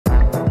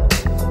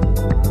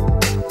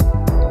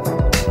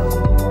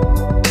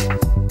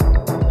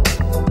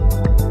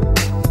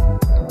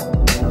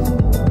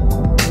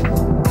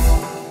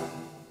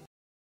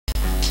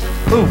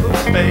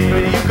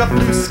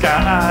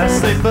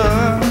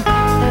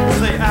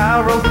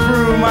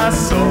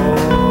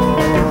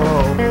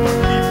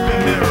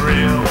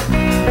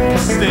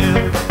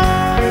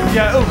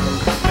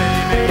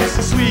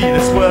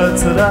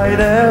words that I'd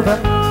ever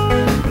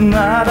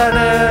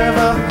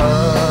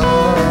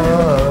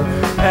heard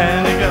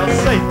any girl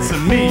say to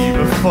me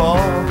before.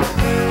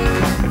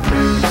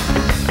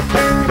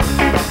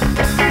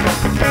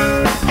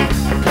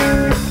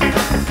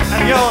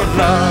 And your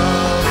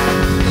love,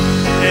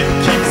 it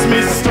keeps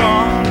me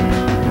strong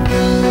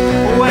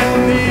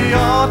when the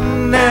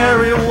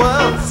ordinary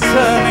world's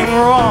turning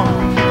wrong.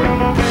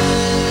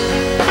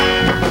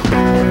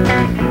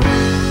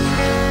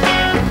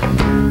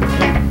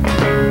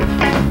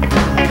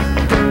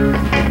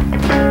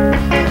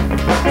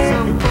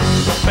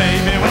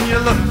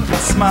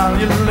 Smile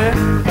your lips,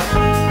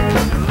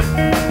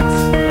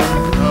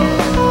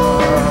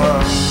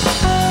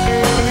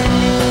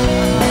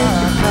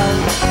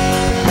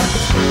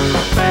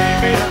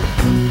 baby,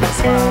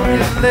 smile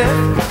your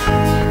lips,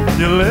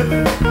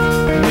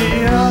 the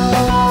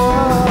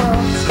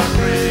arms to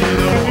free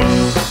the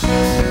world.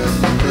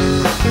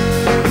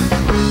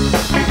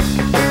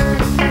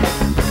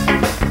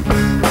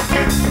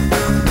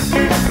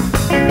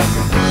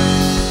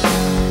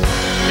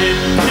 It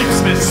keeps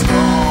me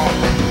strong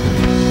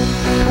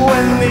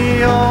when the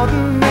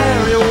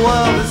ordinary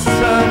world is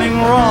turning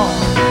wrong.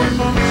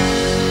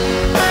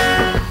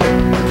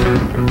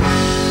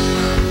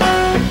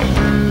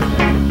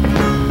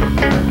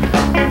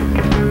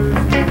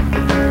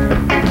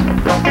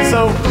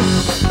 So,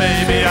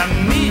 baby, I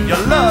need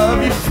your love.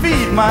 You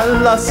feed my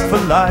lust for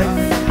life.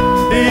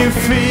 You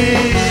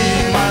feed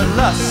my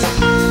lust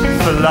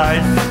for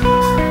life.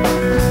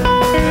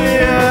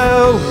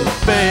 Oh,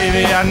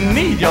 baby, I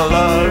need your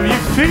love. You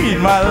feed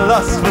my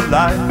lust for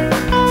life.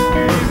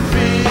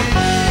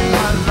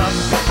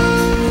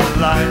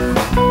 Life.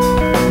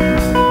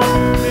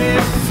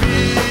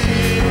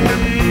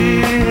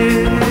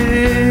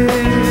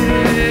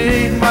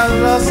 Feed my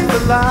lust for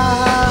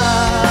life.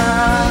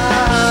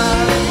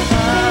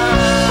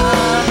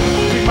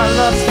 Feed my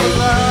lust for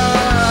life.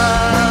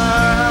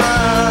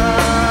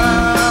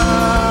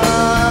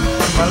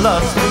 My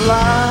lust for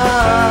life.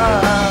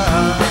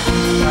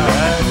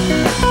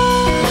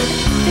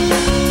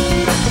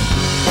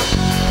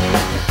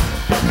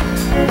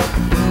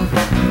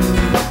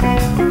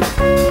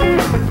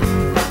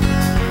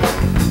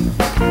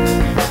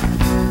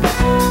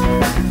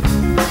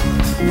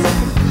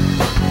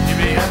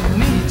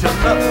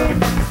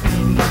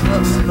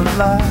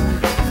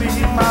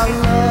 Feed my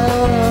lust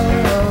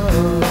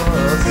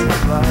for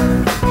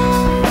life.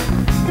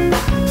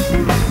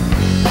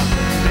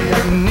 I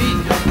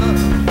need your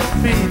love.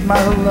 Feed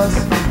my lust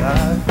for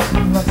life.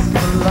 Lust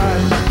for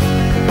life.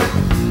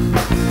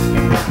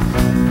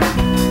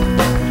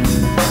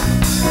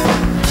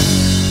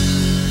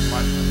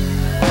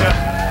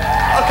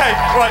 Yeah. Okay,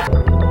 right.